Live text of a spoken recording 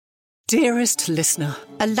Dearest listener,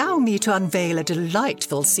 allow me to unveil a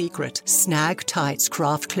delightful secret. Snag Tights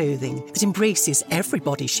craft clothing that embraces every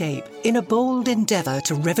body shape. In a bold endeavour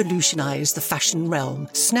to revolutionize the fashion realm,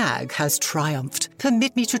 Snag has triumphed.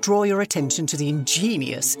 Permit me to draw your attention to the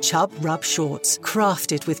ingenious Chub Rub shorts,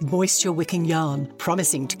 crafted with moisture-wicking yarn,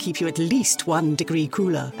 promising to keep you at least 1 degree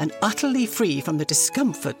cooler and utterly free from the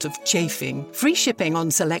discomfort of chafing. Free shipping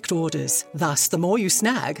on select orders. Thus, the more you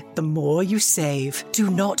snag, the more you save. Do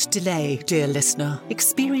not delay, dear listener.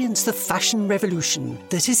 Experience the fashion revolution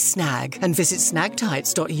that is Snag and visit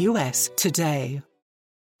snagtights.us today.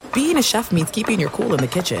 Being a chef means keeping your cool in the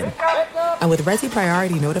kitchen. And with Resi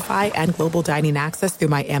Priority Notify and Global Dining Access through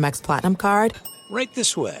my Amex Platinum card, right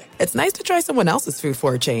this way. It's nice to try someone else's food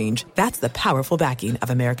for a change. That's the powerful backing of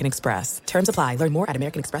American Express. Terms apply. Learn more at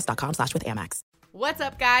americanexpress.com/withAmex. What's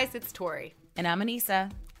up, guys? It's Tori. And I'm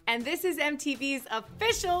Anissa. And this is MTV's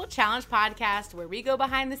official challenge podcast where we go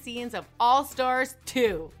behind the scenes of All Stars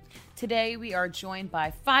 2. Today, we are joined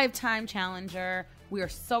by 5-time challenger. We are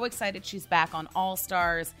so excited she's back on All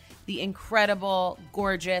Stars, the incredible,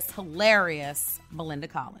 gorgeous, hilarious Melinda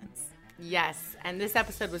Collins. Yes, and this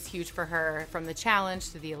episode was huge for her, from the challenge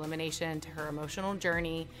to the elimination to her emotional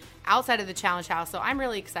journey outside of the challenge house. So I'm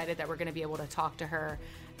really excited that we're going to be able to talk to her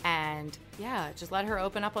and, yeah, just let her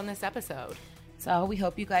open up on this episode. So we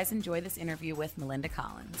hope you guys enjoy this interview with Melinda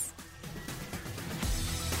Collins.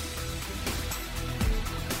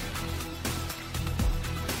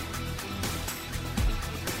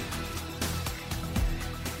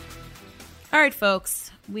 All right, folks,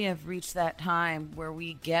 we have reached that time where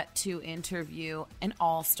we get to interview an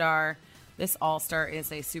all-star. This all-star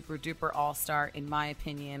is a super-duper all-star, in my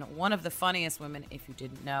opinion. One of the funniest women, if you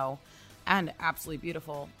didn't know, and absolutely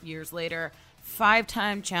beautiful years later.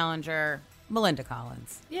 5-time challenger, Melinda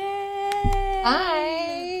Collins. Yay! Hi.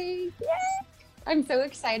 Yay. I'm so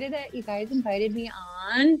excited that you guys invited me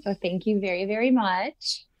on. So thank you very, very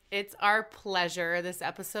much. It's our pleasure. This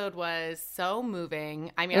episode was so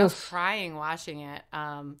moving. I mean, I was crying watching it.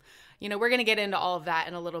 We're going to get into all of that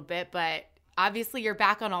in a little bit, but obviously you're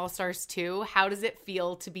back on All Stars 2. How does it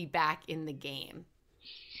feel to be back in the game?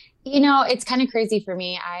 It's kind of crazy for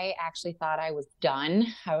me. I actually thought I was done.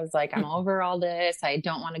 I was like, I'm over all this. I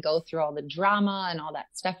don't want to go through all the drama and all that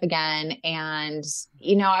stuff again. And,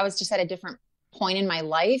 I was just at a different point in my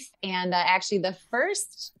life. And actually the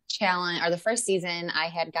first challenge or the first season, I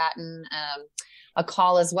had gotten a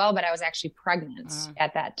call as well, but I was actually pregnant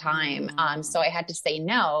at that time. So I had to say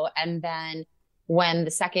no. And then when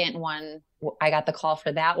the second one, I got the call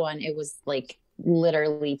for that one, it was like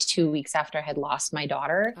literally 2 weeks after I had lost my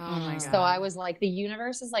daughter. Oh my God. So I was like, the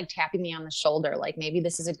universe is like tapping me on the shoulder. Like, maybe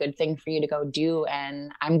this is a good thing for you to go do.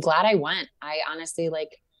 And I'm glad I went. I honestly,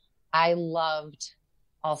 I loved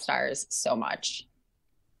All Stars so much.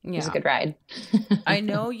 It was a good ride. I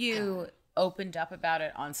know you opened up about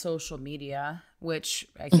it on social media, which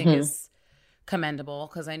I think is commendable,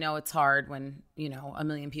 because I know it's hard when, a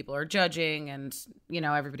million people are judging and,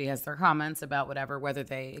 everybody has their comments about whatever, whether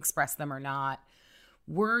they express them or not.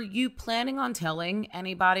 Were you planning on telling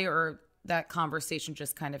anybody, or that conversation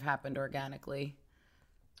just kind of happened organically?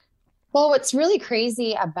 Well, what's really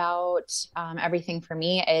crazy about everything for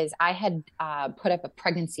me is I had put up a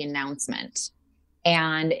pregnancy announcement.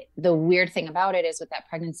 And the weird thing about it is, with that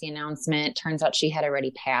pregnancy announcement, turns out she had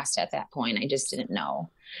already passed at that point. I just didn't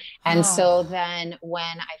know. And so then when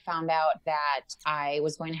I found out that I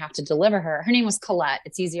was going to have to deliver her name was Colette.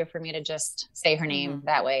 It's easier for me to just say her name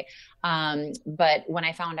that way. But when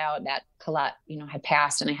I found out that Colette, had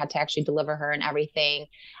passed and I had to actually deliver her and everything,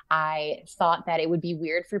 I thought that it would be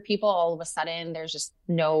weird for people. All of a sudden, there's just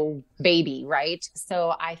no baby, right?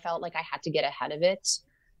 So I felt like I had to get ahead of it.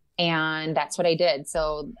 And that's what I did.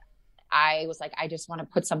 So I was like, I just want to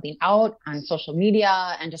put something out on social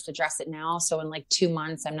media and just address it now. So in 2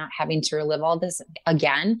 months, I'm not having to relive all this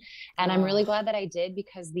again. And I'm really glad that I did,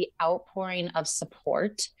 because the outpouring of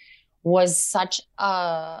support was such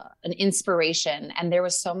an inspiration. And there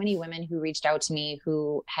was so many women who reached out to me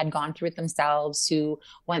who had gone through it themselves, who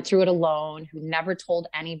went through it alone, who never told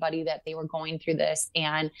anybody that they were going through this.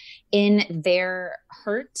 And in their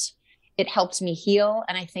hurt, it helped me heal.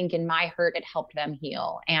 And I think in my hurt, it helped them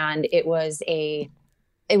heal. And it was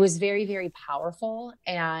very, very powerful.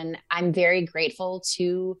 And I'm very grateful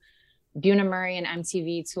to Bunim Murray and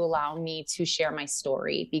MTV to allow me to share my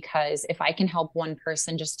story, because if I can help one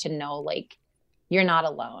person just to know, you're not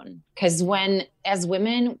alone. Because when, as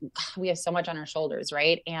women, we have so much on our shoulders,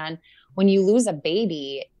 right? And when you lose a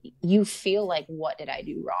baby, you feel like, what did I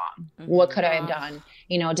do wrong? What could I have done?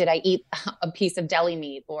 You know, did I eat a piece of deli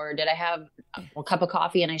meat, or did I have a cup of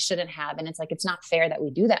coffee and I shouldn't have? And it's like, it's not fair that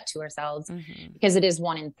we do that to ourselves, because it is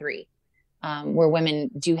 1 in 3 where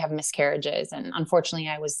women do have miscarriages. And unfortunately,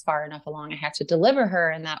 I was far enough along, I had to deliver her,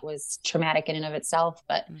 and that was traumatic in and of itself.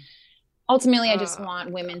 But ultimately, I just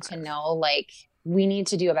want women to know, like, we need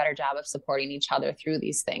to do a better job of supporting each other through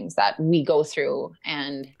these things that we go through.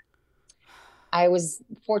 And I was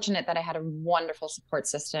fortunate that I had a wonderful support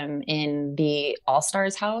system in the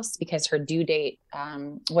All-Stars house, because her due date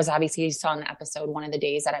was, obviously, you saw in the episode, one of the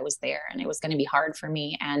days that I was there, and it was going to be hard for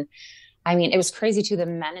me. And I mean, it was crazy too. The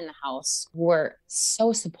men in the house were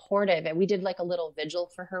so supportive, and we did like a little vigil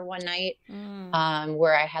for her one night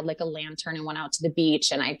where I had like a lantern and went out to the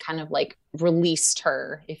beach, and I kind of like released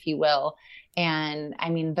her, if you will. And I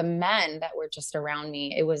mean, the men that were just around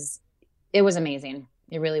me, it was amazing.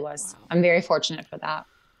 It really was. Wow. I'm very fortunate for that.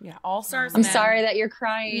 Yeah. All-Stars. I'm sorry that you're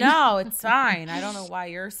crying. No, it's fine. I don't know why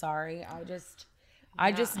you're sorry.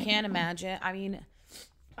 I just can't imagine. I mean,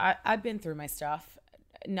 I've been through my stuff,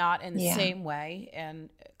 not in the same way. And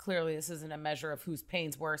clearly this isn't a measure of whose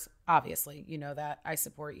pain's worse. Obviously, you know that. I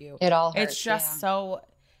support you. It all hurts. It's just so,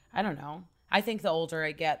 I don't know. I think the older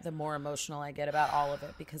I get, the more emotional I get about all of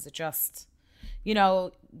it, because it just, you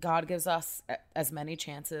know, God gives us as many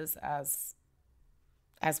chances as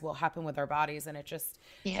will happen with our bodies. And it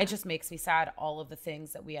just makes me sad, all of the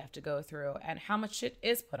things that we have to go through and how much shit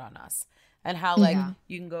is put on us, and how like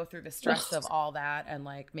you can go through the stress of all that and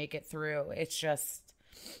like make it through. It's just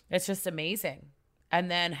amazing.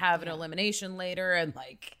 And then have an elimination later. And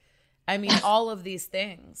like, I mean, all of these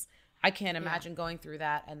things, I can't imagine going through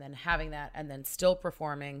that and then having that and then still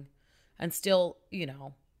performing and still, you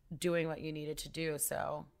know, doing what you needed to do.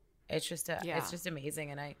 So it's just it's just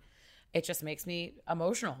amazing. And it just makes me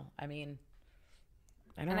emotional. I mean,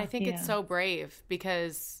 I don't know. I think it's so brave,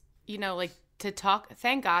 because, you know, like, to talk,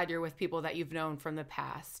 thank God you're with people that you've known from the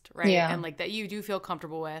past, right? Yeah. And like that you do feel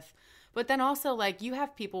comfortable with. But then also, like, you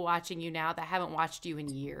have people watching you now that haven't watched you in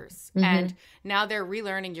years. And now they're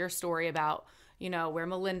relearning your story about, you know, where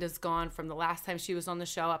Melinda's gone from the last time she was on the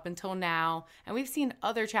show up until now. And we've seen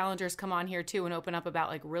other challengers come on here too and open up about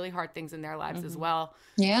like really hard things in their lives as well.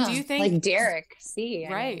 Yeah. Do you think, like Derek, right?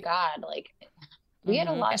 I mean, God, like we had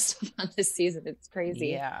a lot of stuff on this season. It's crazy.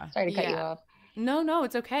 Yeah. Sorry to cut you off. No,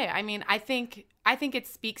 it's okay. I mean, I think it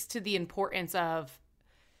speaks to the importance of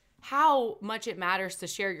how much it matters to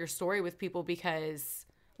share your story with people, because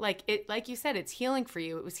like you said, it's healing for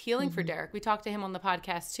you. It was healing for Derek. We talked to him on the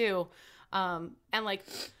podcast too. And like,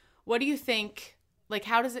 what do you think, like,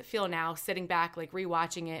 how does it feel now sitting back, like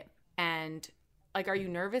rewatching it, and like, are you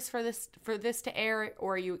nervous for this to air,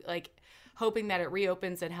 or are you like hoping that it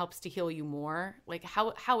reopens and helps to heal you more? Like,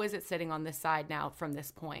 how is it sitting on this side now from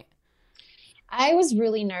this point? I was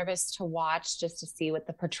really nervous to watch, just to see what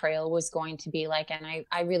the portrayal was going to be like. And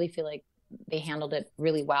I really feel like they handled it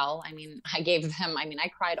really well. I mean, I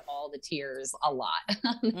cried all the tears a lot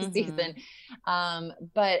this season.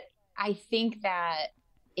 But I think that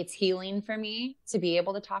it's healing for me to be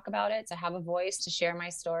able to talk about it, to have a voice, to share my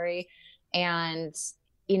story. And,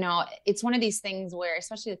 you know, it's one of these things where,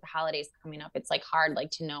 especially with the holidays coming up, it's like hard,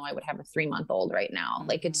 like to know I would have a 3-month-old right now.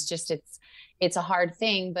 Like, it's just, it's a hard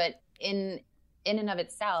thing, but in and of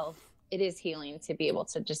itself, it is healing to be able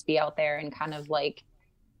to just be out there and kind of like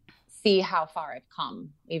see how far I've come,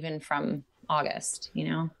 even from August, you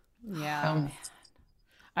know? Yeah.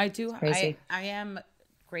 I do. I am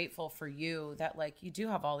grateful for you that like you do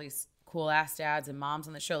have all these cool ass dads and moms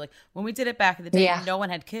on the show. Like when we did it back in the day, no one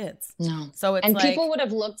had kids. No. So it's and like, people would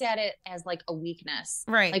have looked at it as like a weakness.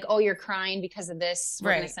 Right. Like, oh, you're crying because of this.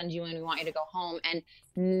 We're going to send you in. We want you to go home. And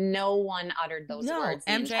no one uttered those words.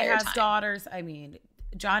 MJ has daughters. I mean,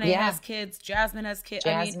 John A has kids. Jasmine has kids.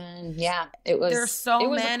 Jasmine. There's so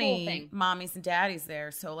many mommies and daddies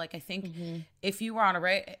there. So like, I think if you were on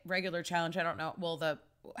a regular challenge, I don't know. Well,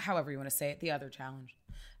 however you want to say it, the other challenge.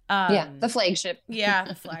 The flagship.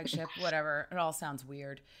 The flagship, whatever. It all sounds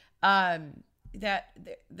weird. That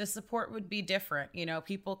the support would be different. You know,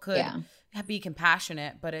 people could be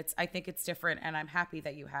compassionate, but I think it's different. And I'm happy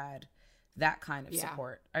that you had that kind of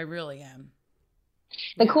support. I really am.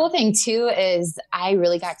 The cool thing too is I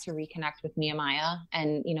really got to reconnect with Nehemiah,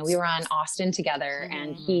 and you know, we were on Austin together,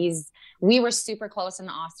 and we were super close in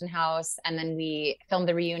the Austin house, and then we filmed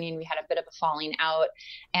the reunion. We had a bit of a falling out,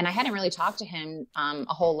 and I hadn't really talked to him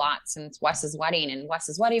a whole lot since Wes's wedding. And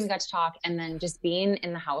Wes's wedding, we got to talk, and then just being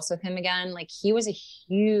in the house with him again, like he was a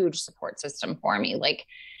huge support system for me. Like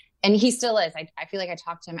and he still is. I feel like I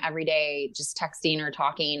talk to him every day, just texting or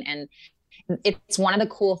talking. And it's one of the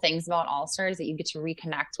cool things about All Stars that you get to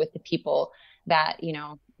reconnect with the people that,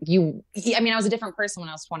 I was a different person when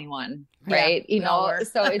I was 21, right?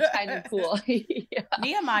 So it's kind of cool. Yeah.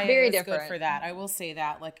 Nehemiah Very is different. good for that. I will say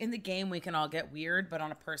that. Like in the game, we can all get weird, but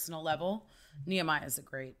on a personal level, Nehemiah is a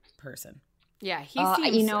great person. Yeah, he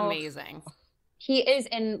seems amazing. He is,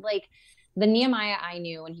 and like the Nehemiah I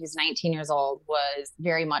knew when he was 19 years old was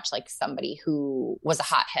very much like somebody who was a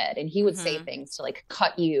hothead, and he would say things to like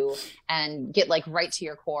cut you and get like right to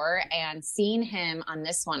your core. And seeing him on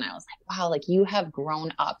this one, I was like, wow, like you have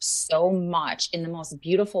grown up so much in the most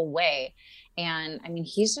beautiful way. And I mean,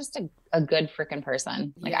 he's just a good freaking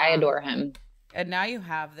person. Like I adore him. And now you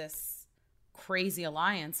have this crazy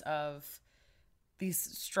alliance of these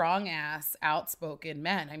strong ass outspoken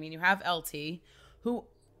men. I mean, you have LT, who,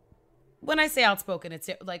 when I say outspoken, it's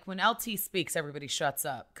like when LT speaks, everybody shuts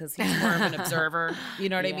up because he's more of an observer. You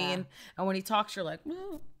know what I mean? And when he talks, you're like,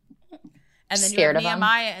 and then you have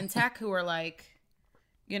Nehemiah and Tech, who are like,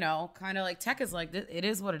 kind of like, Tech is like, it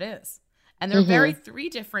is what it is. And they're three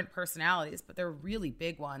different personalities, but they're really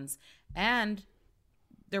big ones. And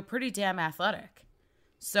they're pretty damn athletic.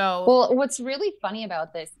 So, well, what's really funny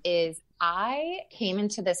about this is I came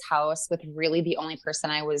into this house with really the only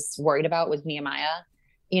person I was worried about was Nehemiah.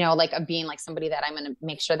 Like of being like somebody that I'm going to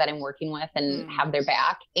make sure that I'm working with and have their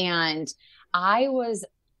back. And I was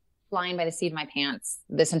flying by the seat of my pants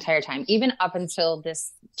this entire time, even up until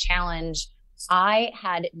this challenge. I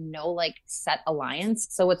had no like set alliance.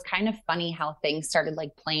 So it's kind of funny how things started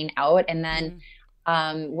like playing out. And then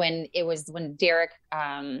when Derek,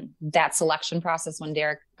 that selection process, when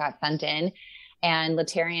Derek got sent in, and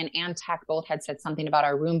Laterrian and Tech both had said something about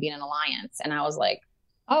our room being an alliance. And I was like,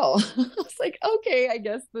 oh, I was like, okay, I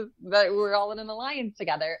guess that we're all in an alliance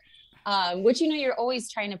together. Which, you're always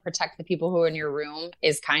trying to protect the people who are in your room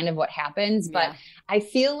is kind of what happens. But I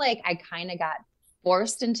feel like I kind of got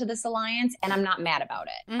forced into this alliance, and I'm not mad about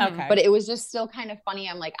it. Okay. But it was just still kind of funny.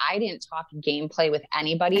 I'm like, I didn't talk gameplay with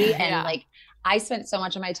anybody. And like, I spent so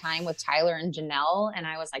much of my time with Tyler and Janelle, and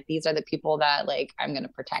I was like, these are the people that like, I'm going to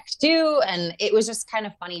protect too. And it was just kind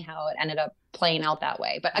of funny how it ended up playing out that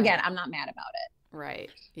way. But again, I'm not mad about it. Right.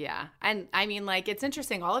 Yeah. And I mean, like, it's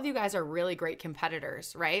interesting. All of you guys are really great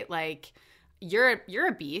competitors, right? Like you're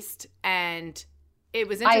a beast, and it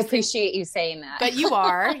was interesting. I appreciate you saying that. But you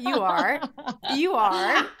are.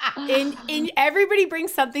 And everybody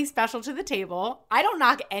brings something special to the table. I don't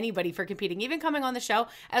knock anybody for competing, even coming on the show,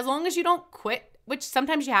 as long as you don't quit, which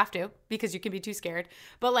sometimes you have to because you can be too scared.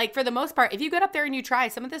 But like for the most part, if you get up there and you try,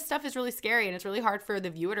 some of this stuff is really scary, and it's really hard for the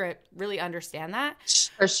viewer to really understand that.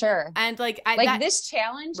 For sure. And like this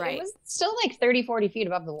challenge, It was still like 30, 40 feet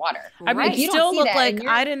above the water. I mean, you still look like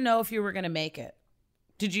I didn't know if you were going to make it.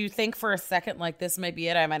 Did you think for a second like this might be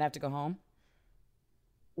it? I might have to go home.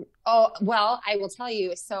 Oh, well, I will tell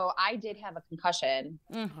you. So I did have a concussion.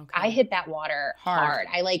 Okay. I hit that water hard.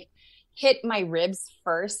 I like hit my ribs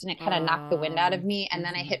first, and it kind of knocked the wind out of me. And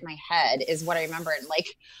then I hit my head is what I remember. And like,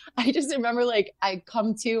 I just remember like I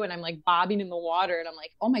come to and I'm like bobbing in the water, and I'm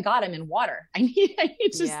like, oh my God, I'm in water. I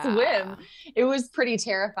need to swim. It was pretty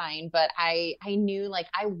terrifying, but I knew like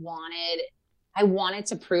I wanted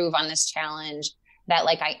to prove on this challenge that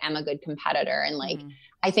like I am a good competitor. And like,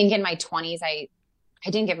 I think in my 20s, I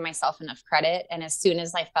didn't give myself enough credit. And as soon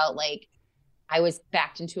as I felt like I was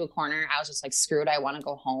backed into a corner, I was just like, screw it, I want to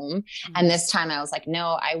go home. And this time I was like,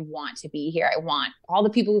 no, I want to be here. I want all the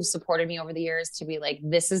people who've supported me over the years to be like,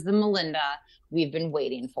 this is the Melinda we've been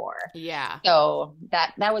waiting for. Yeah. So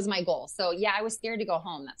that was my goal. So yeah, I was scared to go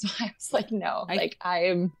home. That's why I was like, no,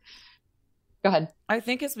 go ahead. I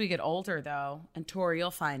think as we get older, though, and Tori,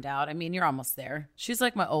 you'll find out. I mean, you're almost there. She's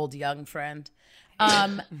like my old young friend.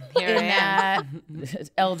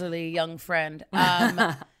 Elderly young friend.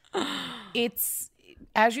 It's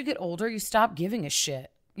as you get older, you stop giving a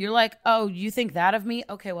shit. You're like, oh, you think that of me?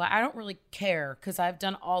 Okay, well, I don't really care because I've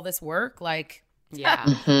done all this work. Like, yeah,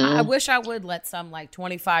 I wish I would let some like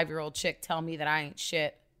 25-year-old chick tell me that I ain't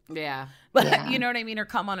shit. Yeah. But you know what I mean? Or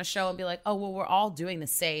come on a show and be like, oh, well, we're all doing the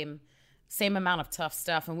same amount of tough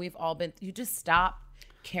stuff. And we've all been, you just stop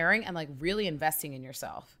caring and like really investing in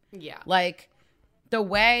yourself. Yeah. Like the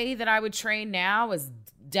way that I would train now is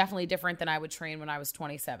definitely different than I would train when I was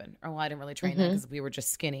 27. Or well, I didn't really train then because we were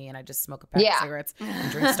just skinny and I just smoke a pack of cigarettes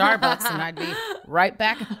and drink Starbucks and I'd be right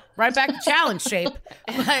back to challenge shape.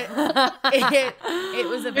 But it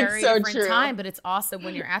was a very different time. But it's awesome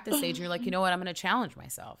when you're at this age and you're like, you know what, I'm going to challenge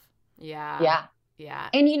myself. Yeah. Yeah. Yeah.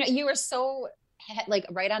 And you know, you were so like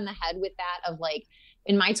right on the head with that of like,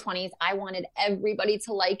 in my 20s, I wanted everybody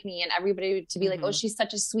to like me and everybody to be like, oh, she's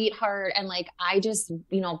such a sweetheart. And like, I just,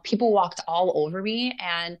 you know, people walked all over me.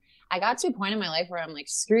 And I got to a point in my life where I'm like,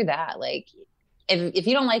 screw that. Like, if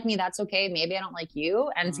you don't like me, that's okay. Maybe I don't like you.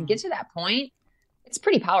 And to get to that point, it's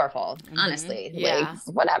pretty powerful, honestly. Yeah.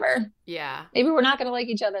 Like, whatever. Yeah. Maybe we're not going to like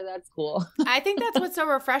each other. That's cool. I think that's what's so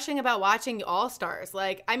refreshing about watching All-Stars.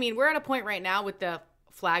 Like, I mean, we're at a point right now with the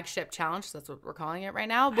flagship challenge, that's what we're calling it right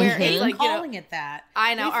now, where it's like, calling it that.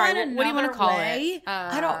 I know. All right, what do you want to call it?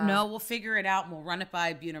 I don't know. We'll figure it out and we'll run it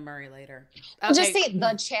by Buena Murray later. Okay. Just say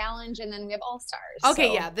the challenge and then we have All-Stars. Okay,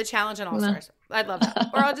 so. yeah, the challenge and All-Stars. I'd love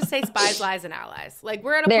that. Or I'll just say Spies, Lies, and Allies. Like,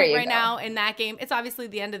 we're at a point right now in that game. It's obviously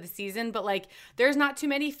the end of the season, but like, there's not too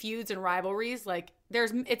many feuds and rivalries. Like,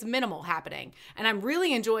 it's minimal happening. And I'm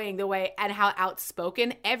really enjoying the way and how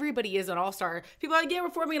outspoken everybody is on All-Star. People are like, yeah, we're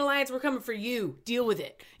forming an alliance. We're coming for you. Deal with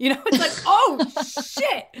it. You know, it's like, oh,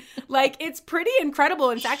 shit. Like, it's pretty incredible.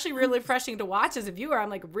 And it's actually really refreshing to watch as a viewer. I'm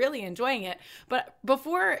like really enjoying it. But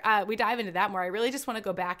before we dive into that more, I really just want to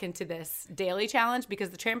go back into this daily challenge because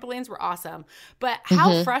the trampolines were awesome. But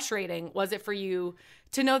how frustrating was it for you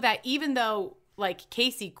to know that even though like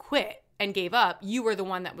Casey quit and gave up, you were the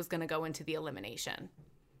one that was going to go into the elimination?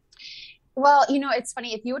 Well, you know, it's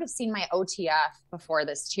funny. If you would have seen my OTF before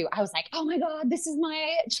this too, I was like, oh my God, this is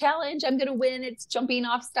my challenge. I'm going to win. It's jumping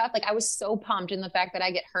off stuff. Like, I was so pumped. And the fact that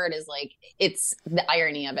I get hurt is like, it's the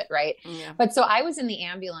irony of it. Right. Yeah. But so I was in the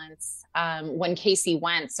ambulance when Casey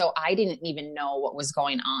went. So I didn't even know what was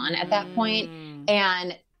going on at that point.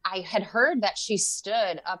 And I had heard that she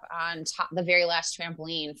stood up on top, the very last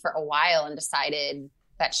trampoline for a while and decided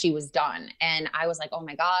that she was done. And I was like, oh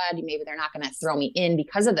my God, maybe they're not going to throw me in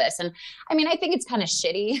because of this. And I mean, I think it's kind of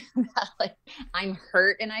shitty that like I'm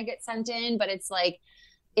hurt and I get sent in, but it's like,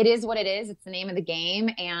 it is what it is. It's the name of the game.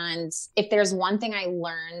 And if there's one thing I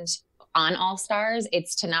learned on All-Stars,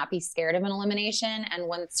 it's to not be scared of an elimination. And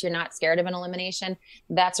once you're not scared of an elimination,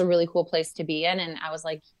 that's a really cool place to be in. And I was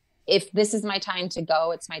like, if this is my time to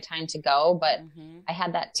go, it's my time to go. But I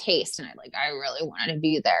had that taste and I really wanted to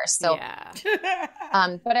be there. So,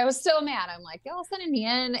 but I was still mad. I'm like, y'all sending me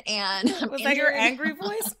in. And was that your angry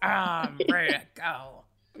voice? I'm ready to go.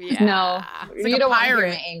 Yeah. No, it's like you don't want to hear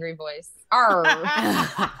pirate. my angry voice. Arr.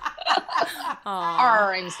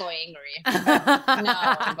 Arr, I'm so angry.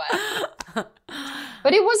 No,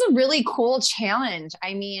 but it was a really cool challenge.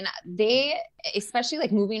 I mean, they, especially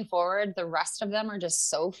like moving forward, the rest of them are just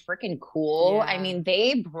so freaking cool. Yeah. I mean,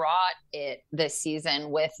 they brought it this season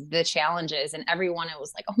with the challenges and everyone, it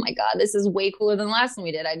was like, oh my God, this is way cooler than the last one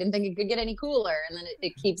we did. I didn't think it could get any cooler. And then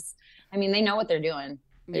it keeps, I mean, they know what they're doing.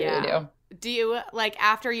 They really do. Do you, like,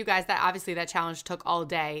 after you guys, that obviously that challenge took all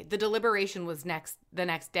day, the deliberation was the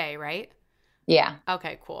next day, right? Yeah.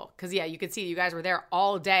 Okay, cool. Because, yeah, you could see you guys were there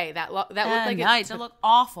all day. That looked like night. It looked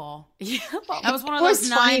awful. Yeah. That was one of those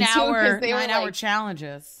 9-hour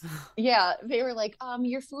challenges. Yeah. They were like,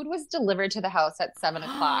 your food was delivered to the house at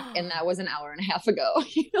 7:00 and that was an hour and a half ago.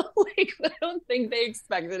 You know, like, I don't think they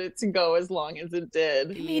expected it to go as long as it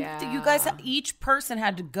did. I mean, you guys, each person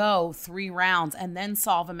had to go 3 rounds and then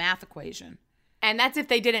solve a math equation. And that's if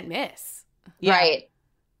they didn't miss. Yeah. Right.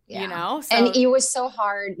 Yeah. You know, so, and it was so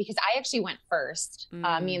hard because I actually went first.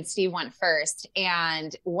 Me and Steve went first.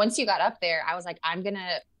 And once you got up there, I was like, I'm going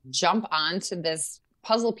to jump onto this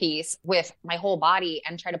puzzle piece with my whole body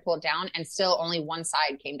and try to pull it down. And still only one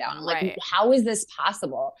side came down. I'm like, how is this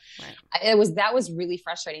possible? Right. That was really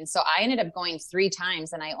frustrating. So I ended up going 3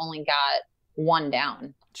 times and I only got 1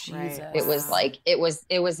 down. Jesus. It was like, it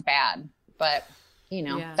was bad, but you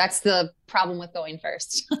know, that's the problem with going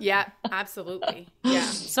first. Yeah, absolutely. Yeah.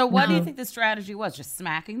 So what do you think the strategy was? Just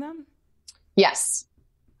smacking them? Yes.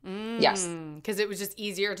 Yes. Because it was just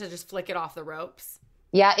easier to just flick it off the ropes.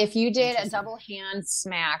 Yeah. If you did a double hand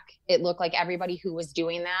smack, it looked like everybody who was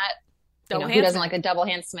doing that, who doesn't like a double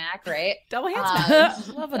hand smack, right? Double hand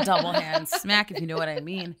smack. Love a double hand smack if you know what I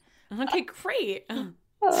mean. Okay, great.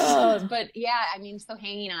 But yeah, I mean, so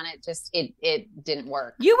hanging on it just it didn't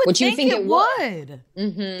work. You would think it would.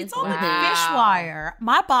 Mm-hmm. It's all like fish wire.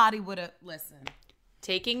 My body would have listened.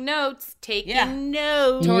 Taking notes.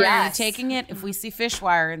 Notes. Tori, are you taking it? If we see fish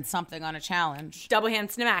wire and something on a challenge, double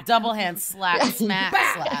hand smack. Double hand slap, smack,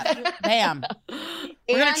 slap, bam.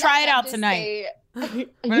 We're gonna try it out tonight. We're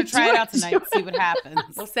gonna try it out tonight. See what happens.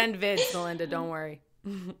 We'll send vids, Melinda. Don't worry.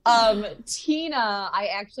 Tina, I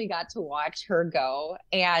actually got to watch her go,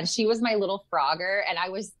 and she was my little Frogger, and I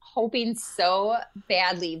was hoping so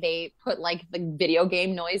badly they put like the video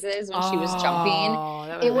game noises when she was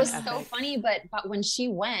jumping. It was so funny, but when she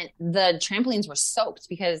went, the trampolines were soaked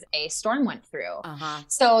because a storm went through.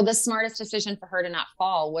 So the smartest decision for her to not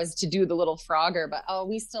fall was to do the little Frogger. But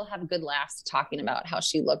we still have good laughs talking about how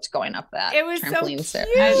she looked going up that. It was trampoline so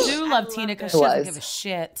cute. I do love Tina because she doesn't give a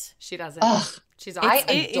shit. She doesn't. Ugh. She's awesome.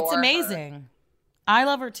 It's amazing. I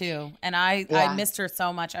love her too. And I missed her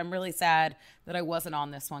so much. I'm really sad that I wasn't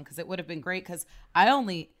on this one because it would have been great because I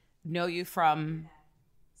only know you from.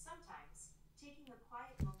 Sometimes taking a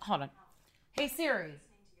quiet moment. Hold on. Hey Siri,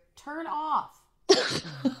 turn off.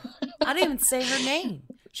 I didn't even say her name.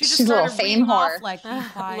 She just started reading off like, be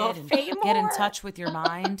quiet and get in touch with your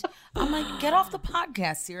mind. I'm like, get off the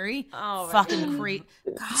podcast, Siri. Oh, fucking creep.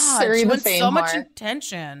 God, Siri she the wants so much whore.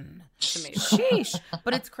 attention. Sheesh.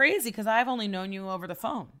 But it's crazy because I've only known you over the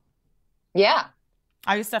phone. Yeah.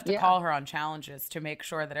 I used to have to call her on challenges to make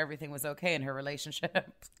sure that everything was okay in her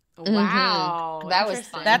relationship. Wow. That was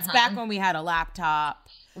fun. That's back when we had a laptop.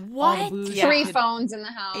 What? 3 phones in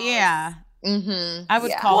the house. Yeah. I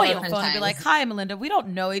would call her on the phone and be like, "Hi, Melinda. We don't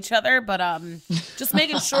know each other, but just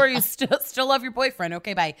making sure you still love your boyfriend.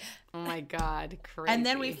 Okay, bye." Oh my God, crazy. And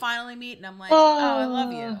then we finally meet, and I'm like, "Oh, I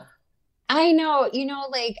love you." I know.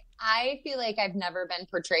 Like, I feel like I've never been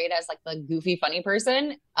portrayed as like the goofy, funny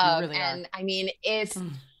person. Really and I mean, if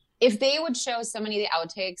they would show so many of the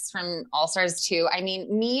outtakes from All Stars 2, I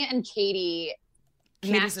mean, me and Katie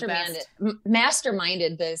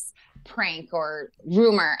masterminded this prank or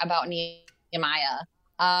rumor about Nehemiah.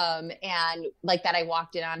 And like that I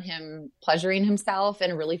walked in on him pleasuring himself in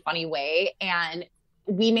a really funny way. And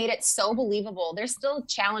we made it so believable. There's still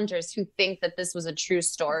challengers who think that this was a true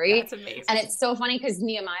story. That's amazing. And it's so funny because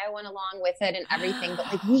Nehemiah went along with it and everything. But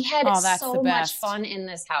like we had so much fun in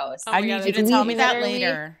this house. I need you to tell me that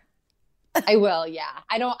later. I will. Yeah.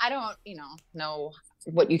 I don't, know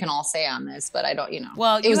what you can all say on this, but I don't,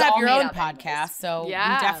 Well, you have your own podcast, so you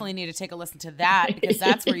definitely need to take a listen to that because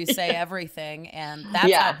that's where you say everything. And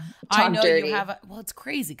that's how I know dirty. You have it's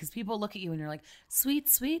crazy because people look at you and you're like, sweet,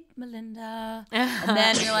 sweet Melinda. And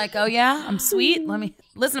then you're like, oh yeah, I'm sweet. Let me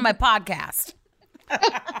listen to my podcast.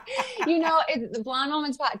 The Blonde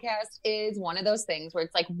Moments podcast is one of those things where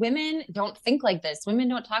it's like women don't think like this. Women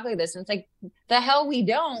don't talk like this. And it's like, the hell we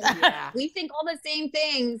don't. Yeah. We think all the same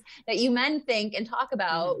things that you men think and talk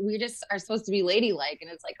about. We just are supposed to be ladylike. And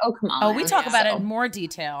it's like, oh, come on. Oh, we talk about it in more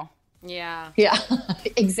detail. Yeah. Yeah,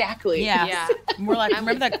 exactly. Yeah. More like,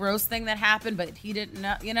 remember that gross thing that happened, but he didn't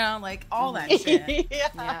know, like all that shit.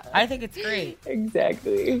 Yeah. I think it's great.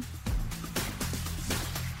 Exactly.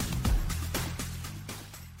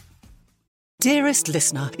 Dearest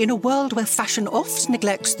listener, in a world where fashion oft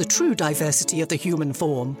neglects the true diversity of the human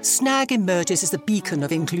form, Snag emerges as a beacon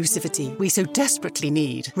of inclusivity we so desperately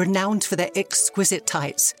need. Renowned for their exquisite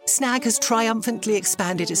tights, Snag has triumphantly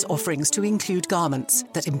expanded its offerings to include garments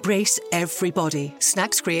that embrace every body.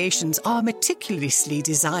 Snag's creations are meticulously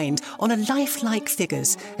designed on a lifelike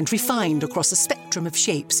figures and refined across a spectrum of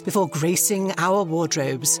shapes before gracing our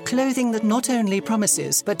wardrobes. Clothing that not only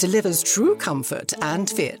promises but delivers true comfort and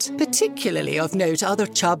fit. Particularly of note are the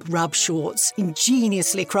Chub Rub shorts,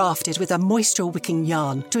 ingeniously crafted with a moisture-wicking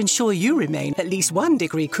yarn to ensure you remain at least 1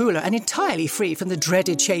 degree cooler and entirely free from the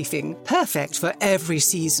dreaded chafing. Perfect for every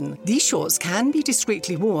season. These shorts can be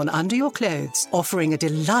discreetly worn under your clothes, offering a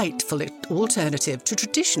delightful alternative to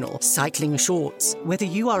traditional cycling shorts. Whether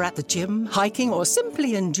you are at the gym, hiking, or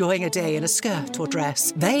simply enjoying a day in a skirt or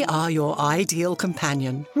dress, they are your ideal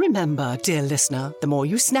companion. Remember, dear listener, the more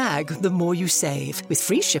you snag, the more you save, with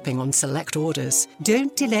free shipping on select orders.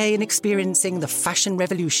 Don't delay in experiencing the fashion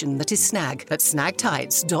revolution that is Snag at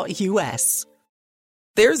snagtights.us.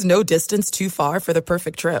 There's no distance too far for the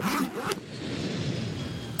perfect trip.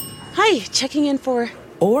 Hi, checking in for...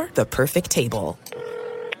 Or the perfect table.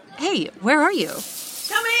 Hey, where are you?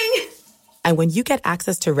 Coming! And when you get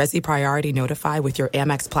access to Resi Priority Notify with your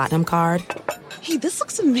Amex Platinum card... Hey, this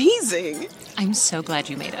looks amazing. I'm so glad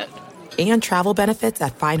you made it. And travel benefits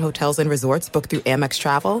at fine hotels and resorts booked through Amex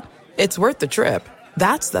Travel... It's worth the trip.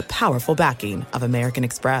 That's the powerful backing of American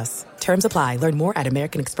Express. Terms apply. Learn more at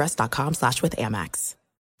americanexpress.com/withAmex.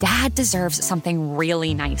 Dad deserves something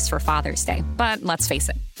really nice for Father's Day. But let's face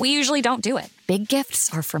it, we usually don't do it. Big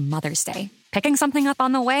gifts are for Mother's Day. Picking something up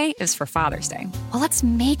on the way is for Father's Day. Well, let's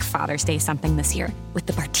make Father's Day something this year with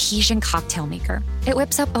the Bartesian Cocktail Maker. It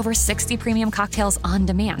whips up over 60 premium cocktails on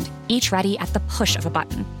demand, each ready at the push of a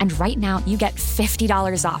button. And right now, you get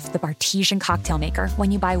 $50 off the Bartesian Cocktail Maker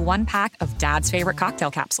when you buy 1 pack of Dad's favorite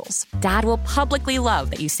cocktail capsules. Dad will publicly love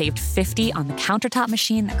that you saved $50 on the countertop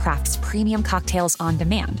machine that crafts premium cocktails on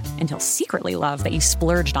demand. And he'll secretly love that you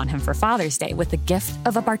splurged on him for Father's Day with the gift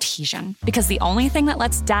of a Bartesian. Because the only thing that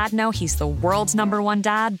lets Dad know he's the world's #1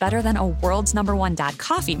 dad better than a world's #1 dad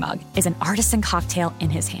coffee mug is an artisan cocktail in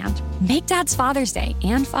his hand. Make Dad's Father's Day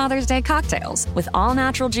and Father's Day cocktails with all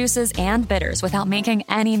natural juices and bitters without making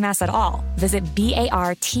any mess at all. Visit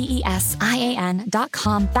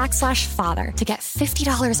BARTESIAN.com/father to get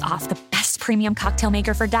 $50 off the best premium cocktail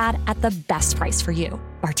maker for Dad at the best price for you.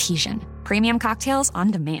 Bartesian. Premium cocktails on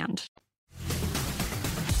demand.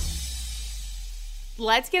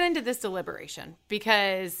 Let's get into this deliberation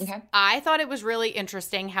because I thought it was really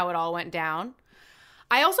interesting how it all went down.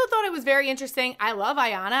 I also thought it was very interesting. I love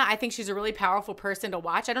Ayanna. I think she's a really powerful person to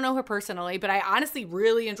watch. I don't know her personally, but I honestly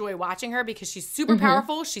really enjoy watching her because she's super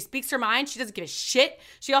powerful. She speaks her mind. She doesn't give a shit.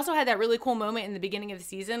 She also had that really cool moment in the beginning of the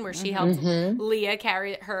season where she helped Leah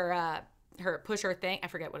carry her push her thing. I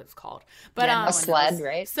forget what it's called. But a sled,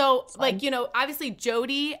 right? So like, obviously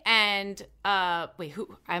Jody and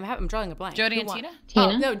who I'm drawing a blank. Jody and Tina?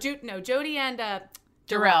 Oh, no, Jody and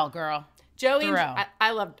Darrell, girl. Joey Darrell. And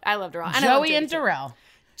I love Darrell. Joey and Darrell.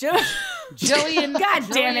 Joey and God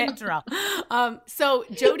damn it. Darrell. So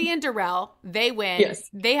Jody and Darrell, they win. Yes.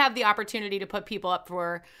 They have the opportunity to put people up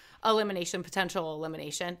for potential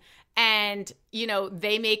elimination. And,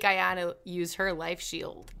 they make Ayanna use her life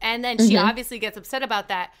shield. And then she obviously gets upset about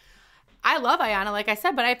that. I love Ayanna, like I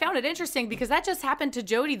said, but I found it interesting because that just happened to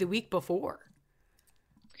Jody the week before.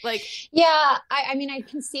 Yeah, I mean, I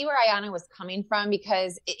can see where Ayanna was coming from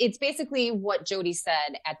because it's basically what Jody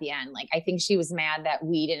said at the end. Like, I think she was mad that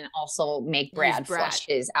we didn't also make Brad flush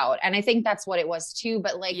his out. And I think that's what it was too.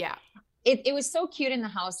 But it was so cute in the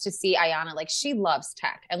house to see Ayanna. Like, she loves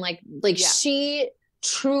Tech and she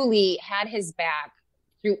truly had his back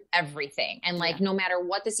through everything. And no matter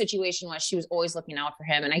what the situation was, she was always looking out for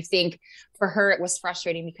him. And I think for her, it was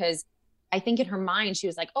frustrating because I think in her mind, she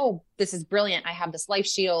was like, oh, this is brilliant. I have this life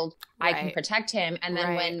shield. I can protect him. And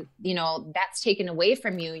then when, that's taken away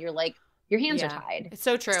from you, you're like, your hands are tied. It's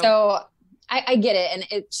so true. So I get it.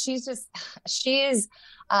 And she is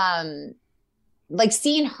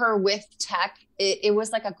seeing her with Tech. It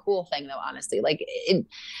was like a cool thing though, honestly.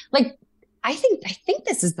 I think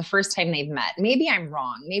this is the first time they've met. Maybe I'm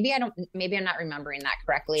wrong. Maybe I'm not remembering that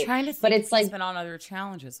correctly. But it's he's been on other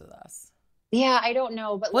challenges with us. Yeah, I don't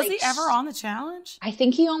know. But was he ever on the challenge? I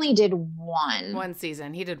think he only did one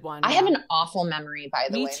season. He did one. I have an awful memory, by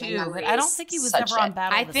the way. Me too. I don't think he was ever on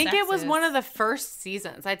Battle of the Sexes. I think it was one of the first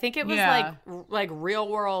seasons. I think it was like Real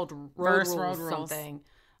World Road Rules something.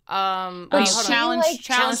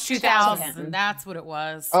 Challenge 2000. That's what it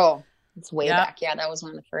was. Oh. It's way back. Yeah, that was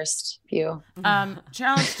one of the first few.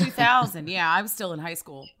 Challenge 2000. Yeah, I was still in high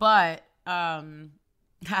school. But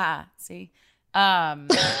see.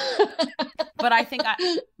 But I think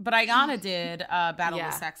Ayanna did Battle of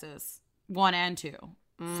the Sexes 1 and 2.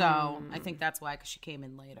 So I think that's why, because she came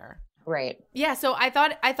in later. Right. Yeah. So I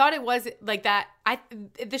thought it was like that.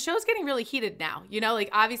 The show's getting really heated now.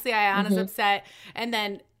 Obviously Ayanna's upset, and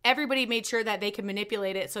then everybody made sure that they could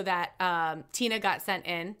manipulate it so that Tina got sent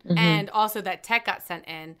in and also that Tech got sent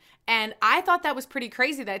in. And I thought that was pretty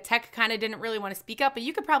crazy that Tech kind of didn't really want to speak up, but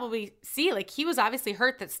you could probably see he was obviously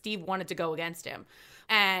hurt that Steve wanted to go against him.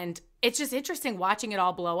 And it's just interesting watching it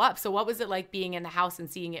all blow up. So what was it like being in the house and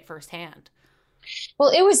seeing it firsthand? Well,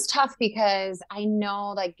 it was tough because I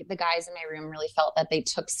know the guys in my room really felt that they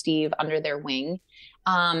took Steve under their wing.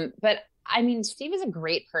 But I mean, Steve is a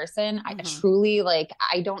great person. I truly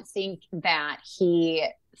I don't think that he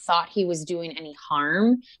thought he was doing any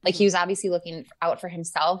harm. He was obviously looking out for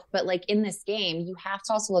himself, but in this game, you have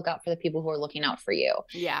to also look out for the people who are looking out for you.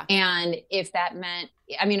 Yeah. And if that meant,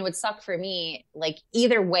 I mean, it would suck for me,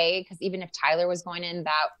 either way, because even if Tyler was going in,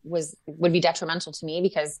 that would be detrimental to me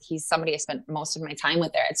because he's somebody I spent most of my time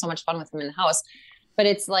with there. I had so much fun with him in the house. But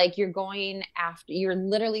it's you're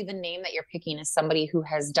literally the name that you're picking is somebody who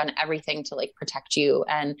has done everything to protect you.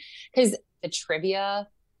 And because the trivia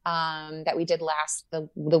that we did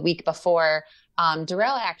the week before,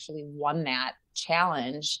 Darrell actually won that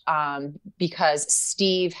challenge because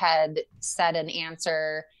Steve had said an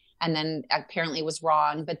answer and then apparently was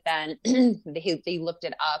wrong, but then they looked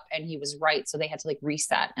it up and he was right. So they had to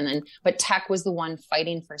reset. But Tech was the one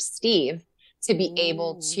fighting for Steve to be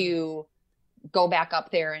able to go back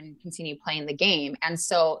up there and continue playing the game. And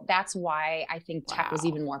so that's why I think Teck was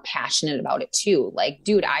even more passionate about it too. Like,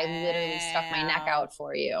 dude, I literally stuck my neck out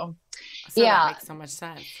for you. So that makes so much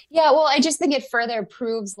sense. Yeah. Well, I just think it further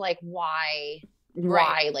proves like why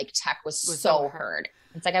like Teck was so hurt.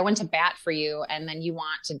 It's like, I went to bat for you and then you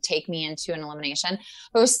want to take me into an elimination.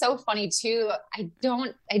 But it was so funny too. I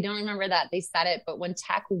don't remember that they said it, but when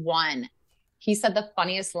Teck won, he said the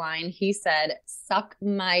funniest line. He said, suck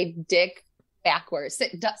my dick backwards,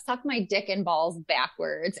 suck my dick and balls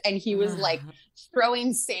backwards. And he was like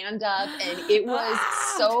throwing sand up, and it was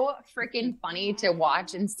so freaking funny to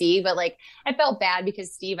watch and see. But like, I felt bad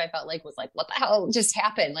because Steve, I felt like, was like, what the hell just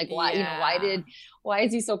happened? Like, why, why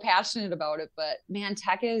is he so passionate about it? But man,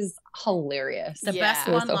 Teck is hilarious. The best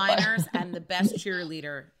one-liners and the best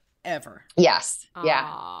cheerleader ever. Yes. Aww.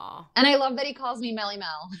 Yeah. And I love that he calls me Melly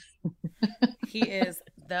Mel. He is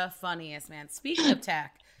the funniest, man. Speaking of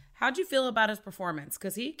Teck, how'd you feel about his performance?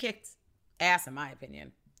 Because he kicked ass, in my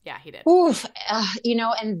opinion. Yeah, he did. Oof.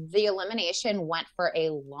 And the elimination went for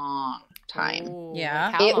a long time. Ooh,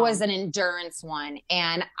 yeah. It was an endurance one.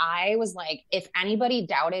 And I was like, if anybody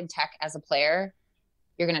doubted Teck as a player,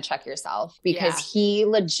 you're going to check yourself, because he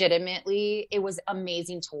legitimately, it was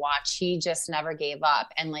amazing to watch. He just never gave up.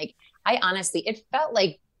 And like, I honestly, it felt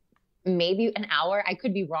like maybe an hour. I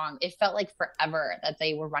could be wrong. It felt like forever that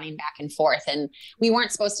they were running back and forth, and we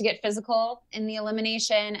weren't supposed to get physical in the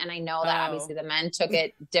elimination. And I know that obviously the men took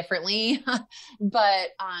it differently, but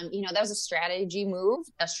that was a strategic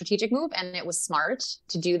move, and it was smart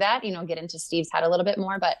to do that, get into Steve's head a little bit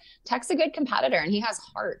more. But Teck's a good competitor and he has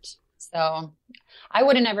heart. So I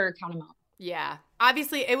would have never count him out. Yeah.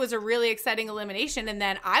 Obviously, it was a really exciting elimination. And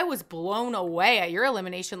then I was blown away at your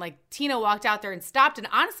elimination. Like, Tina walked out there and stopped. And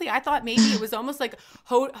honestly, I thought maybe it was almost like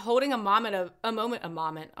holding a moment of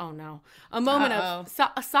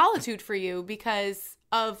solitude for you, because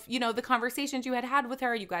of, the conversations you had with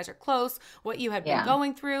her. You guys are close, what you had been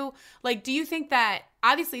going through. Like, do you think that,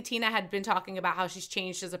 obviously Tina had been talking about how she's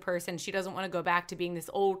changed as a person. She doesn't want to go back to being this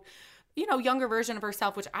old, younger version of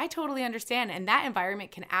herself, which I totally understand. And that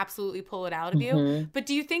environment can absolutely pull it out of you. But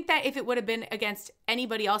do you think that if it would have been against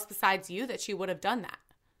anybody else besides you, that she would have done that?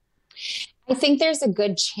 I think there's a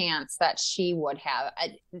good chance that she would have.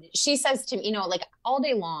 She says to me, like all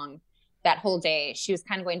day long, that whole day, she was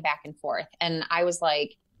kind of going back and forth. And I was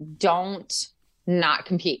like, don't not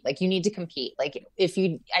compete. Like, you need to compete. Like,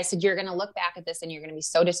 I said, you're going to look back at this and you're going to be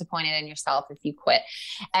so disappointed in yourself if you quit.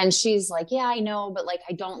 And she's like, yeah, I know, but like,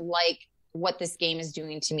 I don't like what this game is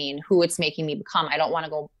doing to me and who it's making me become. I don't want to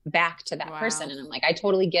go back to that person. And I'm like, I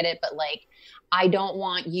totally get it. But like, I don't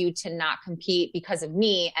want you to not compete because of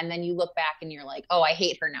me. And then you look back and you're like, oh, I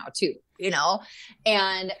hate her now too,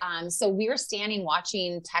 And so we were standing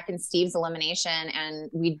watching Teck and Steve's elimination, and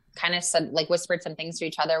we kind of said, like, whispered some things to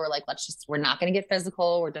each other. We're like, we're not going to get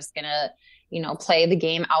physical. We're just going to, play the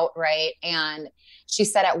game outright. And she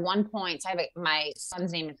said at one point, my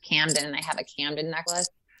son's name is Camden, and I have a Camden necklace.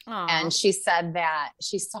 Aww. And she said that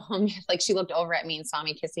she saw me, like, she looked over at me and saw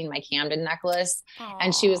me kissing my Camden necklace. Aww.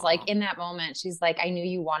 And she was like, in that moment, she's like, I knew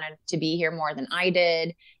you wanted to be here more than I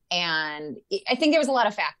did. And I think there was a lot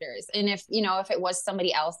of factors. And if it was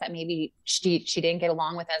somebody else that maybe she didn't get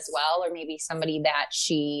along with as well, or maybe somebody that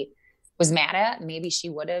she was mad at, maybe she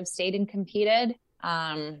would have stayed and competed.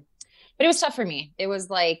 But it was tough for me. It was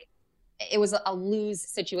a lose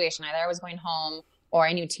situation. Either I was going home, or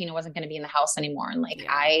I knew Tina wasn't going to be in the house anymore. And like,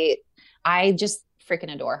 I just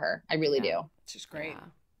freaking adore her. I really do. She's great. Yeah.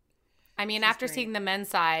 I mean, after seeing the men's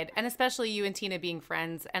side, and especially you and Tina being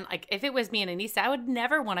friends, and like, if it was me and Aneesa, I would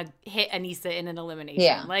never want to hit Aneesa in an elimination.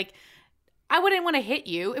 Yeah. Like, I wouldn't want to hit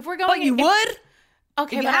you if we're going. But you would.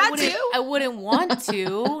 Okay, but I wouldn't want to.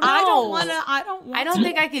 No. I don't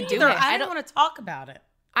think I could do it. I don't want to talk about it.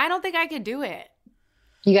 I don't think I could do it.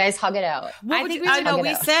 You guys hug it out.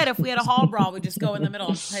 We said if we had a hall brawl, we'd just go in the middle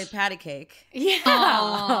and play patty cake. Yeah.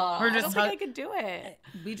 I don't think I could do it.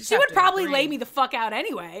 She would probably lay me the fuck out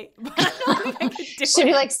anyway. But I don't think I could do She'd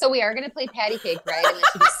be like, so we are going to play patty cake, right? And then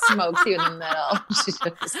she just smokes you in the middle. She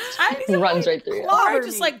just runs right through you. Or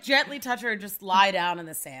just like gently touch her and just lie down in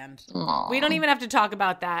the sand. Aww. We don't even have to talk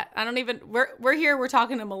about that. We're here. We're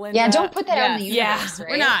talking to Melinda. Yeah, don't put that out in the universe, right?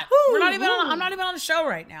 We're not. I'm not even on the show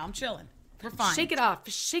right now. I'm chilling. We're fine. Shake it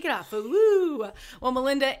off. Woo. Well,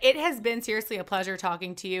 Melinda, it has been seriously a pleasure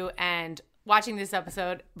talking to you, and watching this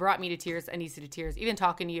episode brought me to tears, Aneesa to tears. Even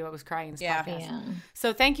talking to you, I was crying in this podcast. Yeah.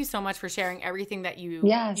 So thank you so much for sharing everything that you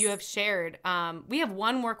have shared. We have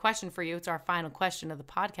one more question for you. It's our final question of the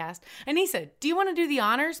podcast. Aneesa, do you want to do the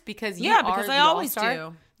honors? Because I always all-star?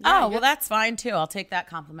 do. Yeah, well, that's fine too. I'll take that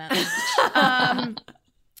compliment.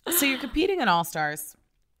 So you're competing in All Stars,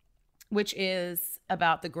 which is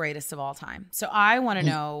about the greatest of all time. So I want to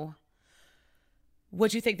know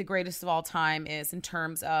what you think the greatest of all time is in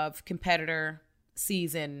terms of competitor,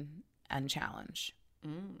 season, and challenge.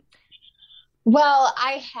 Well,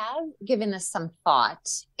 I have given this some thought,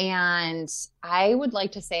 and I would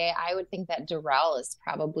like to say I would think that Darrell is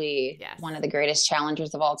probably one of the greatest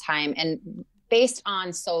challengers of all time. And based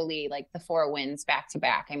on solely like the 4 wins back to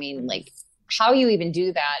back, I mean, like how you even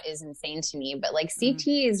do that is insane to me. But like CT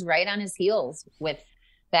is right on his heels with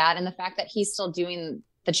that. And the fact that he's still doing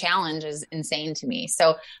the challenge is insane to me.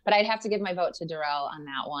 So, but I'd have to give my vote to Darrell on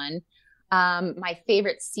that one. My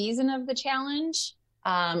favorite season of the challenge,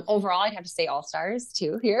 overall, I'd have to say All Stars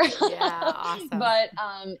too here. Yeah, awesome. But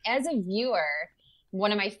as a viewer,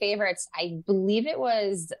 one of my favorites, I believe it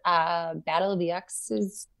was Battle of the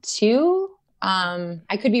Exes 2.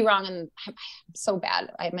 I could be wrong, and I'm so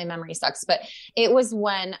bad. My memory sucks. But it was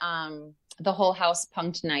when the whole house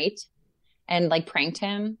punked Knight and like pranked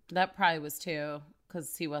him. That probably was 2.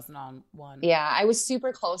 Because he wasn't on 1. Yeah, I was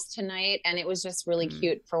super close tonight, and it was just really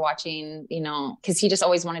cute for watching, you know, because he just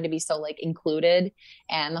always wanted to be so like included,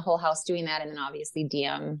 and the whole house doing that. And then obviously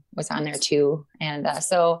DM was on there too. And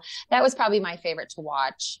so that was probably my favorite to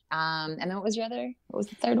watch. And then what was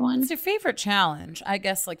the third one? What's your favorite challenge? I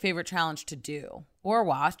guess like favorite challenge to do or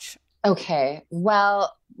watch. Okay.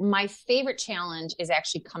 Well, my favorite challenge is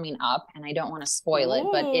actually coming up, and I don't want to spoil it,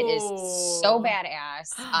 but it is so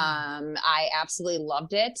badass. I absolutely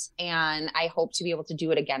loved it, and I hope to be able to do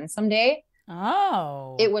it again someday.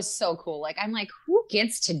 Oh, it was so cool. Like, I'm like, who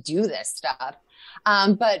gets to do this stuff?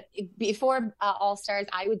 But before All Stars,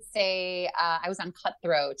 I would say I was on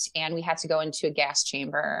Cutthroat, and we had to go into a gas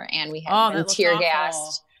chamber, and we had been tear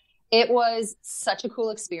gassed. It was such a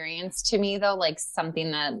cool experience to me, though, like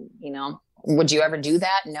something that, you know, would you ever do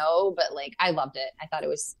that? No, but like I loved it. I thought it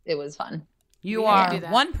was fun. You are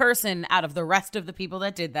one person out of the rest of the people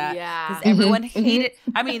that did that. Yeah. Because everyone hated.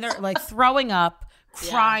 I mean, they're like throwing up,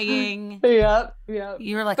 crying. Yep.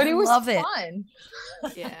 You're like, but I it was love it. fun.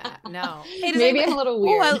 Yeah. No. Maybe I'm a little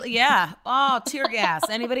weird. Oh, tear gas.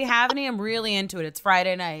 Anybody have any? I'm really into it. It's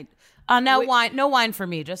Friday night. No wine for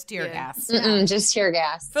me. Just tear gas. Just tear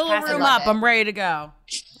gas. Fill a room up. I'm ready to go.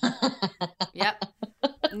 Yep.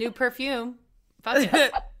 New perfume. Fuck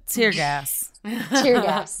it. Tear gas. Tear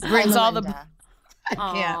gas. Brings all the.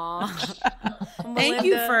 Thank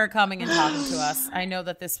you for coming and talking to us. I know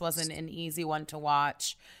that this wasn't an easy one to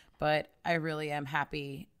watch, but I really am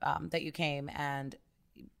happy that you came, and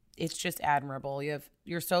it's just admirable.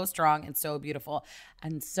 You're so strong and so beautiful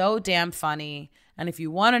and so damn funny. And if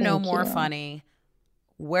you want to know more funny,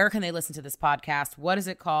 where can they listen to this podcast? What is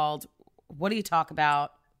it called? What do you talk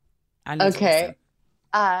about? Okay.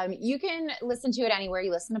 You can listen to it anywhere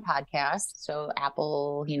you listen to podcasts. So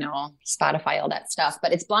Apple, you know, Spotify, all that stuff.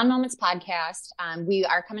 But it's Blonde Moments Podcast. We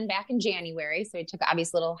are coming back in January. So we took an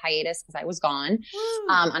obvious little hiatus because I was gone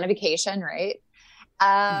on a vacation, right?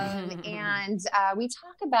 And we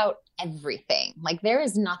talk about everything. Like there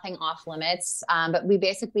is nothing off limits. But we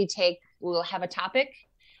basically we'll have a topic.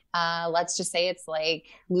 Let's just say it's like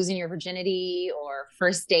losing your virginity or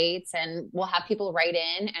first dates, and we'll have people write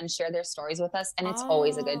in and share their stories with us. And it's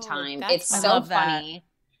always a good time. It's so funny.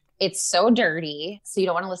 It's so dirty. So you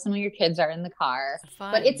don't want to listen when your kids are in the car,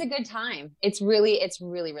 but it's a good time. It's really,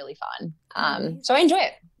 really fun. So I enjoy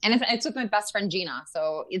it. And it's with my best friend, Gina.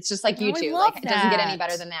 So it's just like you two. Like, it doesn't get any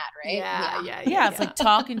better than that, right? Yeah. It's like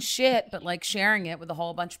talking shit, but like sharing it with a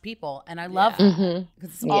whole bunch of people. And I love that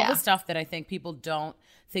because it's all the stuff that I think people don't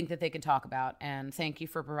think that they can talk about. And thank you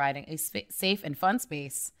for providing a safe and fun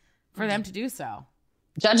space for them to do so.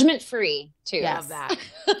 Judgment free too. Yes. Love that.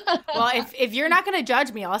 Well, if you're not going to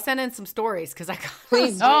judge me, I'll send in some stories because I got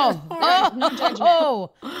please. No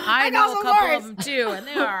judgment. I know a couple of them too, and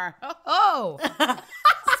they are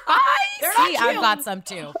spicy. I've got some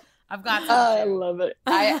too. I love it.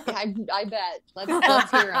 I bet.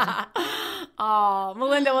 Let's hear them. Oh,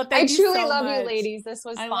 Melinda, well, thank you so much. I truly love you, ladies. This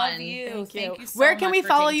was fun. I love you. Thank you so Where can much we for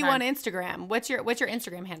follow taking you time. on Instagram? What's your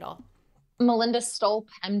Instagram handle? Melinda Stolp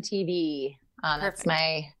MTV. That's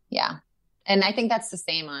my and I think that's the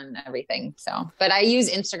same on everything. So, but I use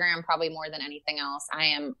Instagram probably more than anything else. I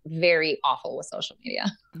am very awful with social media.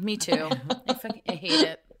 Me too. I hate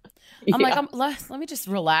it. I'm like, let me just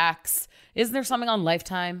relax. Isn't there something on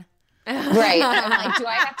Lifetime? Right. I'm like, do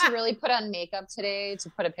I have to really put on makeup today to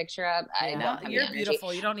put a picture up? I don't have You're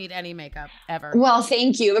beautiful. You don't need any makeup ever. Well,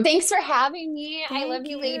 thank you. Thanks for having me. I love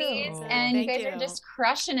you ladies. And you guys are just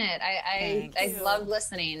crushing it. I love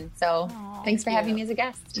listening. So thanks for having me as a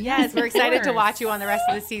guest. Yes, we're excited to watch you on the rest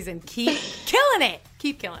of the season. Keep killing it.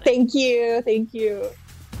 Keep killing it. Thank you. Thank you.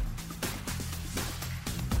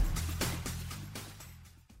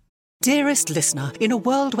 Dearest listener, in a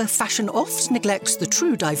world where fashion oft neglects the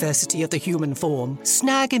true diversity of the human form,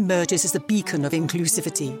 Snag emerges as the beacon of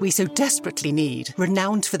inclusivity we so desperately need.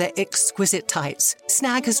 Renowned for their exquisite tights,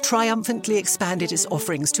 Snag has triumphantly expanded its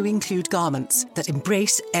offerings to include garments that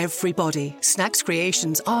embrace every body. Snag's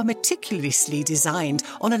creations are meticulously designed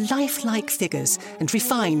on a lifelike figures and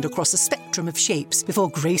refined across a spectrum of shapes before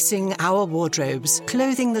gracing our wardrobes.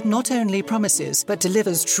 Clothing that not only promises but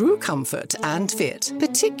delivers true comfort and fit.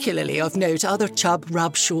 Particularly of note are the Chub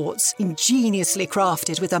Rub shorts, ingeniously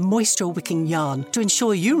crafted with a moisture-wicking yarn to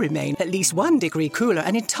ensure you remain at least 1 degree cooler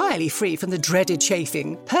and entirely free from the dreaded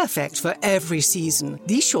chafing. Perfect for every season.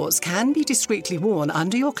 These shorts can be discreetly worn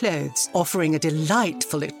under your clothes, offering a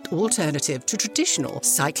delightful alternative to traditional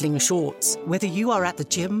cycling shorts. Whether you are at the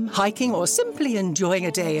gym, hiking, or simply enjoying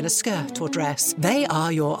a day in a skirt or dress, they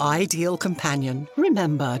are your ideal companion.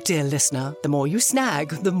 Remember, dear listener, the more you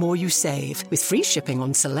snag, the more you save, with free shipping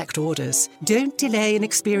on select orders. Don't delay in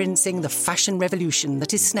experiencing the fashion revolution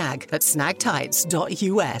that is Snag at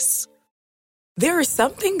snagtights.us. There are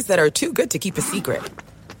some things that are too good to keep a secret.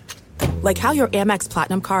 Like how your Amex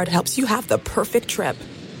Platinum card helps you have the perfect trip.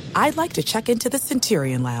 I'd like to check into the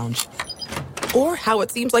Centurion Lounge. Or how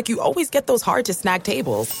it seems like you always get those hard-to-snag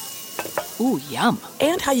tables. Ooh, yum.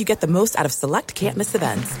 And how you get the most out of select can't-miss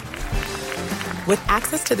events. With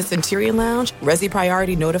access to the Centurion Lounge, Resi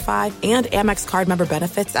Priority Notify, and Amex card member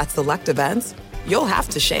benefits at select events, you'll have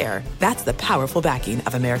to share. That's the powerful backing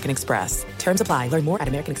of American Express. Terms apply. Learn more at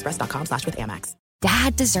americanexpress.com/withAmex.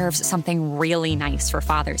 Dad deserves something really nice for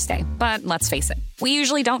Father's Day, but let's face it, we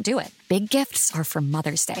usually don't do it. Big gifts are for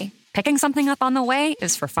Mother's Day. Picking something up on the way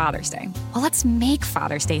is for Father's Day. Well, let's make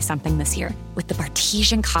Father's Day something this year with the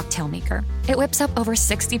Bartesian Cocktail Maker. It whips up over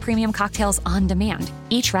 60 premium cocktails on demand,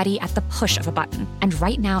 each ready at the push of a button. And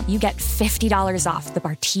right now, you get $50 off the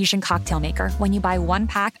Bartesian Cocktail Maker when you buy 1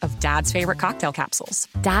 pack of Dad's favorite cocktail capsules.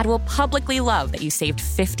 Dad will publicly love that you saved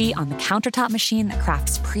 $50 on the countertop machine that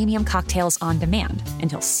crafts premium cocktails on demand. And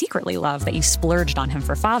he'll secretly love that you splurged on him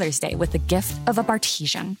for Father's Day with the gift of a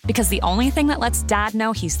Bartesian. Because the only thing that lets Dad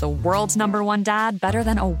know he's the world's #1 dad better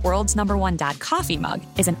than a world's #1 dad coffee mug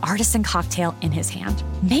is an artisan cocktail in his hand.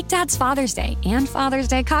 Make Dad's Father's Day and Father's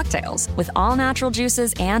Day cocktails with all natural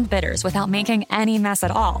juices and bitters without making any mess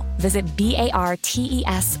at all. Visit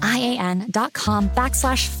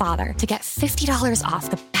BARTESIAN.com/father to get $50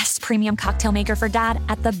 off the best premium cocktail maker for Dad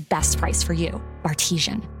at the best price for you.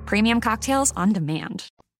 Bartesian. Premium cocktails on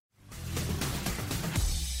demand.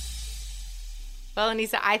 Well,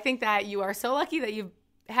 Aneesa, I think that you are so lucky that you've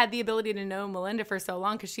had the ability to know Melinda for so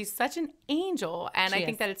long, because she's such an angel, and I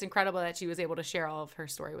think that it's incredible that she was able to share all of her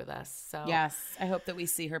story with us. So yes, I hope that we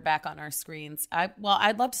see her back on our screens. I'd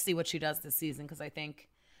love to see what she does this season, because I think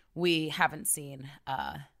we haven't seen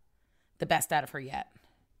the best out of her yet.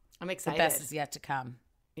 I'm excited. The best is yet to come.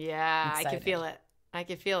 Yeah, I can feel it. I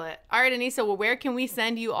can feel it. All right, Aneesa, well, where can we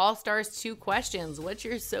send you All Stars 2 questions? What's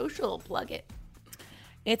your social? Plug it.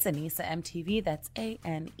 It's Aneesa MTV. That's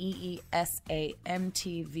ANEESA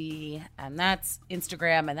MTV. And that's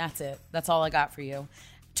Instagram, and that's it. That's all I got for you.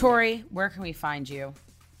 Tori, where can we find you?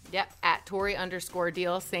 Yep, at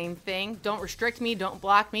Tori_Deal, same thing. Don't restrict me, don't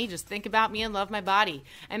block me, just think about me and love my body.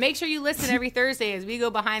 And make sure you listen every Thursday as we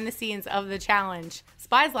go behind the scenes of the challenge,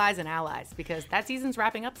 Spies, Lies, and Allies, because that season's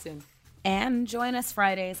wrapping up soon. And join us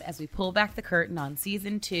Fridays as we pull back the curtain on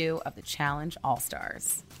season 2 of the Challenge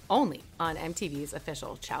All-Stars. Only on MTV's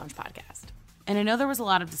official Challenge podcast. And I know there was a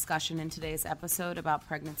lot of discussion in today's episode about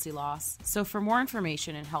pregnancy loss. So for more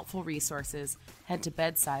information and helpful resources, head to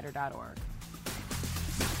bedsider.org.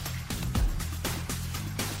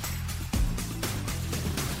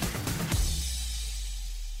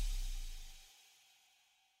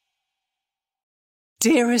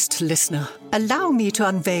 Dearest listener, allow me to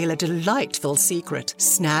unveil a delightful secret.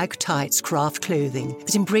 Snag Tights craft clothing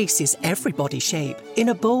that embraces every body shape. In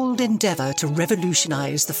a bold endeavor to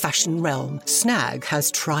revolutionize the fashion realm, Snag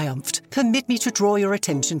has triumphed. Permit me to draw your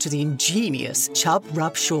attention to the ingenious Chub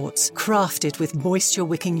Rub shorts, crafted with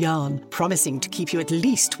moisture-wicking yarn, promising to keep you at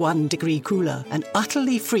least 1 degree cooler and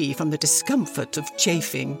utterly free from the discomfort of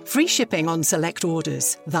chafing. Free shipping on select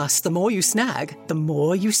orders. Thus, the more you snag, the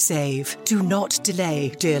more you save. Do not delay,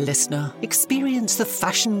 dear listener. Experience the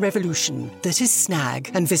fashion revolution that is Snag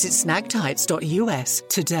and visit snagtights.us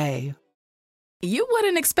today. You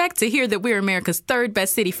wouldn't expect to hear that we're America's 3rd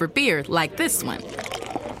best city for beer like this one.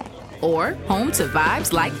 Or home to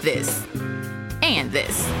vibes like this. And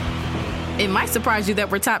this. It might surprise you that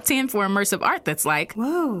we're top 10 for immersive art that's like,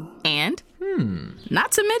 whoa. And,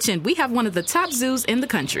 not to mention, we have one of the top zoos in the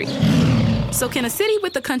country. So can a city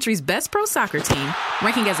with the country's best pro soccer team,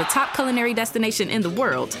 ranking as a top culinary destination in the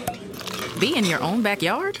world, be in your own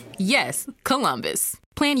backyard? Yes, Columbus.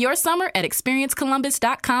 Plan your summer at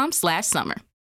experiencecolumbus.com/summer.